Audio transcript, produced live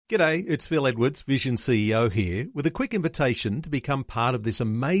G'day, it's Phil Edwards, Vision CEO here, with a quick invitation to become part of this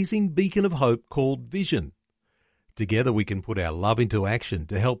amazing beacon of hope called Vision. Together we can put our love into action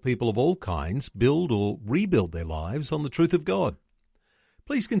to help people of all kinds build or rebuild their lives on the truth of God.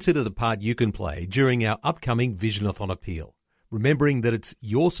 Please consider the part you can play during our upcoming Visionathon appeal, remembering that it's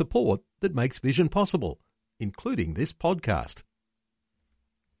your support that makes Vision possible, including this podcast.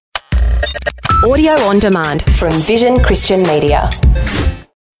 Audio on demand from Vision Christian Media.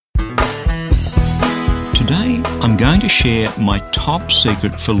 Today, I'm going to share my top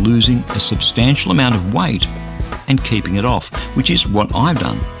secret for losing a substantial amount of weight and keeping it off, which is what I've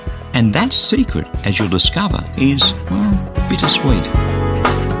done. And that secret, as you'll discover, is, well, bittersweet.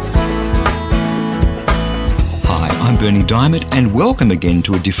 Hi, I'm Bernie Diamond, and welcome again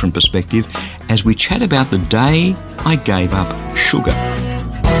to A Different Perspective as we chat about the day I gave up sugar.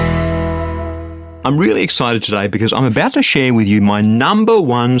 I'm really excited today because I'm about to share with you my number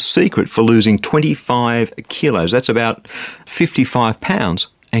one secret for losing 25 kilos. That's about 55 pounds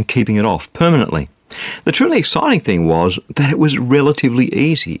and keeping it off permanently. The truly exciting thing was that it was relatively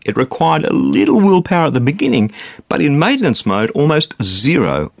easy. It required a little willpower at the beginning, but in maintenance mode, almost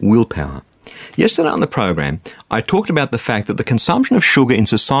zero willpower. Yesterday on the program, I talked about the fact that the consumption of sugar in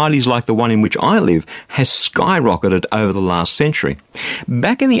societies like the one in which I live has skyrocketed over the last century.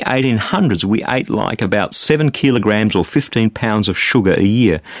 Back in the 1800s, we ate like about 7 kilograms or 15 pounds of sugar a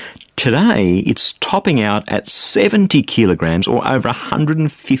year. Today, it's topping out at 70 kilograms or over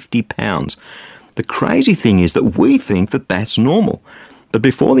 150 pounds. The crazy thing is that we think that that's normal. But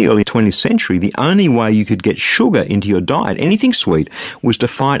before the early 20th century, the only way you could get sugar into your diet, anything sweet, was to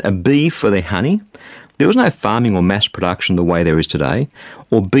fight a bee for their honey. There was no farming or mass production the way there is today,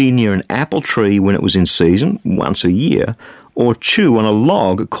 or be near an apple tree when it was in season, once a year, or chew on a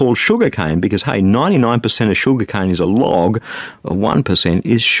log called sugarcane, because, hey, 99% of sugarcane is a log, 1%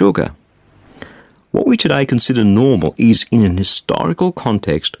 is sugar. What we today consider normal is, in an historical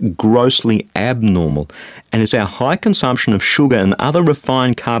context, grossly abnormal, and it's our high consumption of sugar and other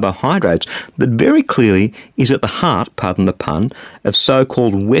refined carbohydrates that very clearly is at the heart, pardon the pun, of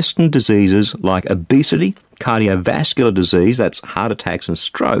so-called Western diseases like obesity, cardiovascular disease, that's heart attacks and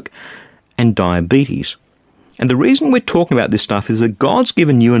stroke, and diabetes. And the reason we're talking about this stuff is that God's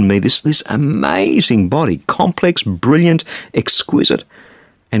given you and me this amazing body, complex, brilliant, exquisite.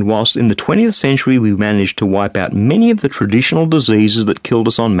 And whilst in the 20th century we managed to wipe out many of the traditional diseases that killed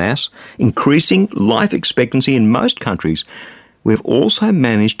us en masse, increasing life expectancy in most countries, we've also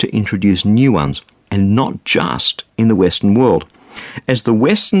managed to introduce new ones, and not just in the Western world. As the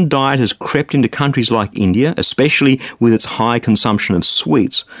Western diet has crept into countries like India, especially with its high consumption of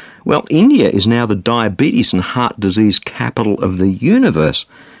sweets, well, India is now the diabetes and heart disease capital of the universe.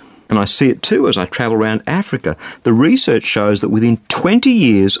 And I see it too as I travel around Africa. The research shows that within 20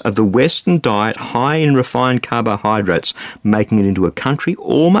 years of the Western diet high in refined carbohydrates making it into a country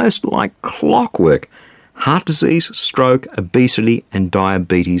almost like clockwork, heart disease, stroke, obesity and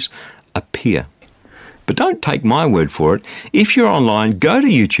diabetes appear. But don't take my word for it. If you're online, go to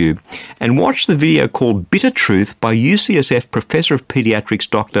YouTube and watch the video called Bitter Truth by UCSF Professor of Pediatrics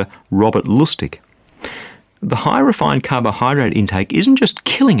Dr. Robert Lustig. The high refined carbohydrate intake isn't just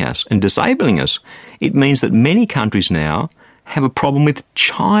killing us and disabling us. It means that many countries now have a problem with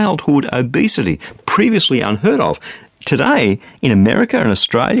childhood obesity, previously unheard of. Today, in America and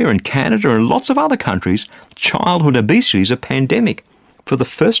Australia and Canada and lots of other countries, childhood obesity is a pandemic. For the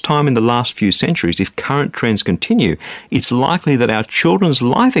first time in the last few centuries, if current trends continue, it's likely that our children's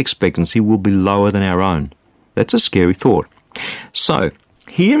life expectancy will be lower than our own. That's a scary thought. So,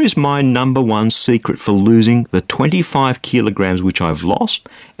 here is my number one secret for losing the 25 kilograms which I've lost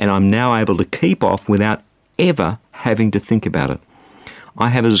and I'm now able to keep off without ever having to think about it. I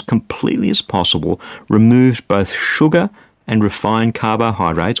have, as completely as possible, removed both sugar and refined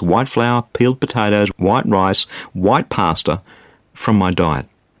carbohydrates, white flour, peeled potatoes, white rice, white pasta, from my diet.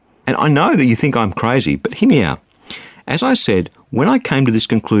 And I know that you think I'm crazy, but hear me out. As I said, when I came to this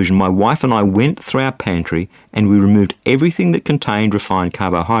conclusion, my wife and I went through our pantry and we removed everything that contained refined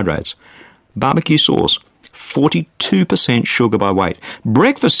carbohydrates. Barbecue sauce, 42% sugar by weight.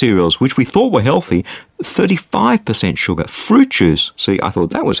 Breakfast cereals, which we thought were healthy, 35% sugar. Fruit juice, see, I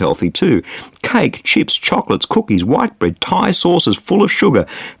thought that was healthy too. Cake, chips, chocolates, cookies, white bread, Thai sauces full of sugar.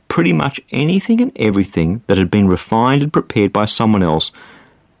 Pretty much anything and everything that had been refined and prepared by someone else.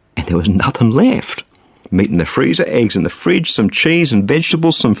 And there was nothing left. Meat in the freezer, eggs in the fridge, some cheese and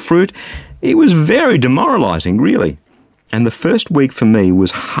vegetables, some fruit. It was very demoralising, really. And the first week for me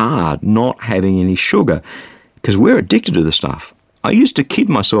was hard not having any sugar, because we're addicted to the stuff. I used to kid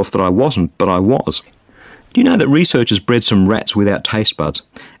myself that I wasn't, but I was. Do you know that researchers bred some rats without taste buds,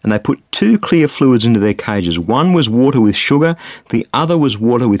 and they put 2 clear fluids into their cages? One was water with sugar, the other was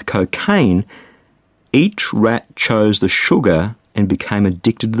water with cocaine. Each rat chose the sugar and became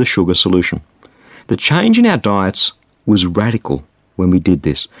addicted to the sugar solution. The change in our diets was radical when we did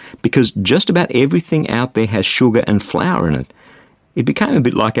this, because just about everything out there has sugar and flour in it. It became a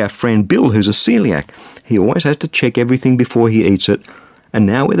bit like our friend Bill, who's a celiac. He always has to check everything before he eats it, and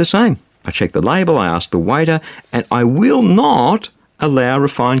now we're the same. I check the label, I ask the waiter, and I will not allow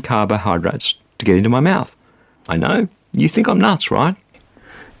refined carbohydrates to get into my mouth. I know, you think I'm nuts, right?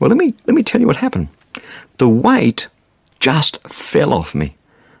 Well, let me tell you what happened. The weight just fell off me.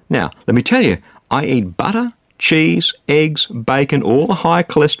 Now, let me tell you, I eat butter, cheese, eggs, bacon, all the high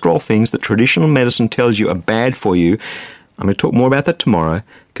cholesterol things that traditional medicine tells you are bad for you. I'm going to talk more about that tomorrow,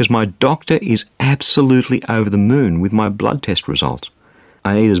 because my doctor is absolutely over the moon with my blood test results.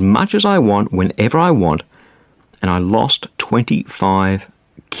 I eat as much as I want, whenever I want, and I lost 25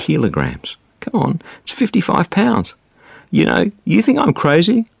 kilograms. Come on, it's 55 pounds. You know, you think I'm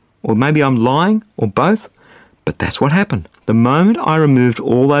crazy, or maybe I'm lying, or both, but that's what happened. The moment I removed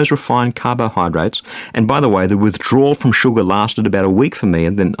all those refined carbohydrates, and by the way, the withdrawal from sugar lasted about a week for me,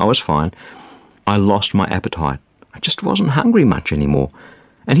 and then I was fine, I lost my appetite. I just wasn't hungry much anymore.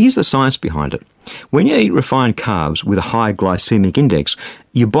 And here's the science behind it. When you eat refined carbs with a high glycemic index,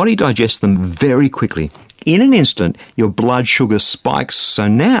 your body digests them very quickly. In an instant, your blood sugar spikes, so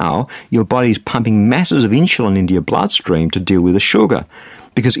now your body's pumping masses of insulin into your bloodstream to deal with the sugar.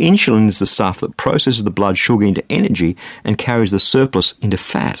 Because insulin is the stuff that processes the blood sugar into energy and carries the surplus into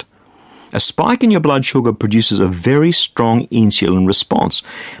fat. A spike in your blood sugar produces a very strong insulin response.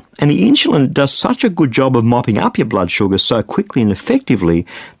 And the insulin does such a good job of mopping up your blood sugar so quickly and effectively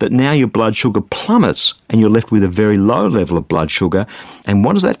that now your blood sugar plummets and you're left with a very low level of blood sugar. And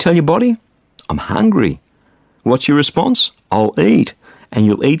what does that tell your body? I'm hungry. What's your response? I'll eat. And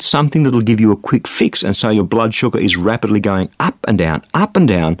you'll eat something that'll give you a quick fix, and so your blood sugar is rapidly going up and down, up and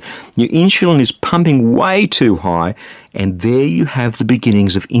down. Your insulin is pumping way too high, and there you have the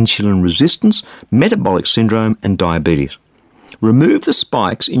beginnings of insulin resistance, metabolic syndrome, and diabetes. Remove the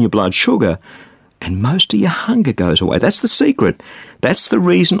spikes in your blood sugar, and most of your hunger goes away. That's the secret. That's the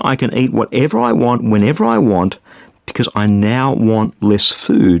reason I can eat whatever I want, whenever I want, because I now want less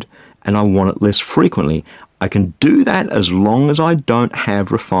food, and I want it less frequently. I can do that as long as I don't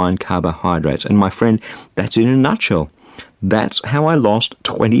have refined carbohydrates. And my friend, that's in a nutshell. That's how I lost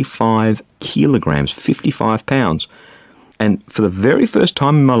 25 kilograms, 55 pounds. And for the very first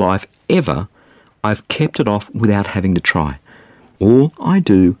time in my life ever, I've kept it off without having to try. All I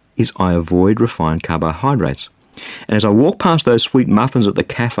do is I avoid refined carbohydrates. And as I walk past those sweet muffins at the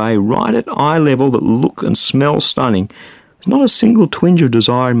cafe right at eye level that look and smell stunning, there's not a single twinge of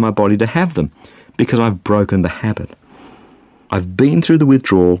desire in my body to have them, because I've broken the habit. I've been through the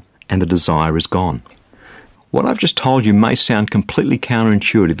withdrawal and the desire is gone. What I've just told you may sound completely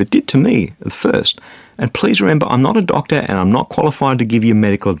counterintuitive. It did to me at first. And please remember, I'm not a doctor and I'm not qualified to give you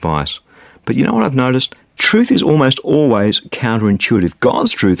medical advice. But you know what I've noticed? Truth is almost always counterintuitive.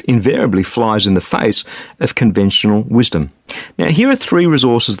 God's truth invariably flies in the face of conventional wisdom. Now, here are 3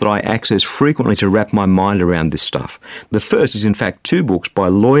 resources that I access frequently to wrap my mind around this stuff. The first is, in fact, 2 books by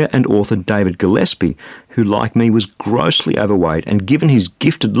lawyer and author David Gillespie, who, like me, was grossly overweight and, given his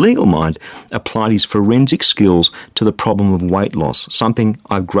gifted legal mind, applied his forensic skills to the problem of weight loss, something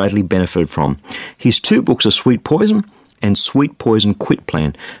I've greatly benefited from. His 2 books are Sweet Poison and Sweet Poison Quit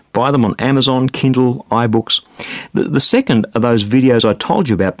Plan. Buy them on Amazon, Kindle, iBooks. The second are those videos I told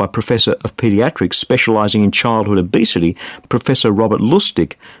you about by Professor of Pediatrics specialising in childhood obesity, Professor Robert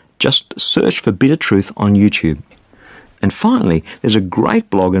Lustig. Just search for Bitter Truth on YouTube. And finally, there's a great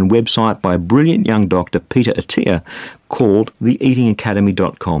blog and website by a brilliant young doctor, Peter Attia, called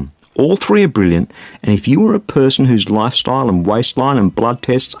theeatingacademy.com. All 3 are brilliant, and if you are a person whose lifestyle and waistline and blood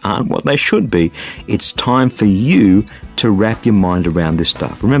tests aren't what they should be, it's time for you to wrap your mind around this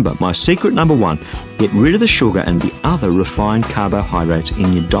stuff. Remember, my secret number 1, get rid of the sugar and the other refined carbohydrates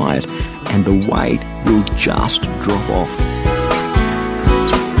in your diet, and the weight will just drop off.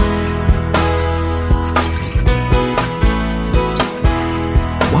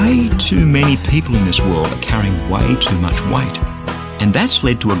 Way too many people in this world are carrying way too much weight. And that's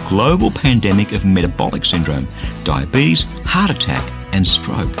led to a global pandemic of metabolic syndrome, diabetes, heart attack, and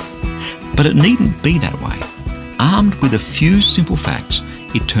stroke. But it needn't be that way. Armed with a few simple facts,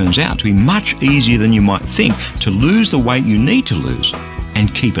 it turns out to be much easier than you might think to lose the weight you need to lose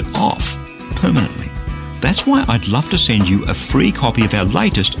and keep it off permanently. That's why I'd love to send you a free copy of our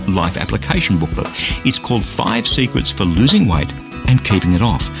latest life application booklet. It's called 5 Secrets for Losing Weight and Keeping It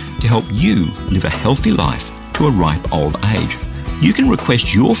Off. to help you live a healthy life to a ripe old age. You can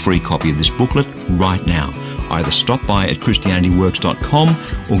request your free copy of this booklet right now. Either stop by at ChristianityWorks.com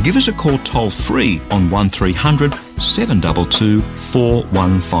or give us a call toll-free on 1300 722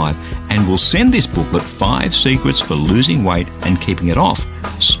 415 and we'll send this booklet, 5 Secrets for Losing Weight and Keeping It Off,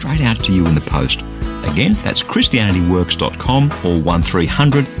 straight out to you in the post. Again, that's ChristianityWorks.com or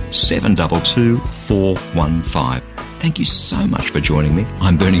 1300 722 415. Thank you so much for joining me.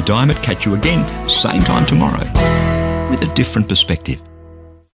 I'm Bernie Diamond. Catch you again, same time tomorrow, with a different perspective.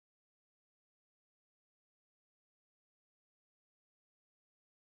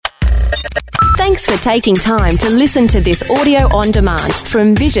 Thanks for taking time to listen to this audio on demand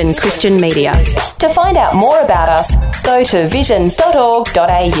from Vision Christian Media. To find out more about us, go to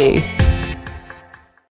vision.org.au.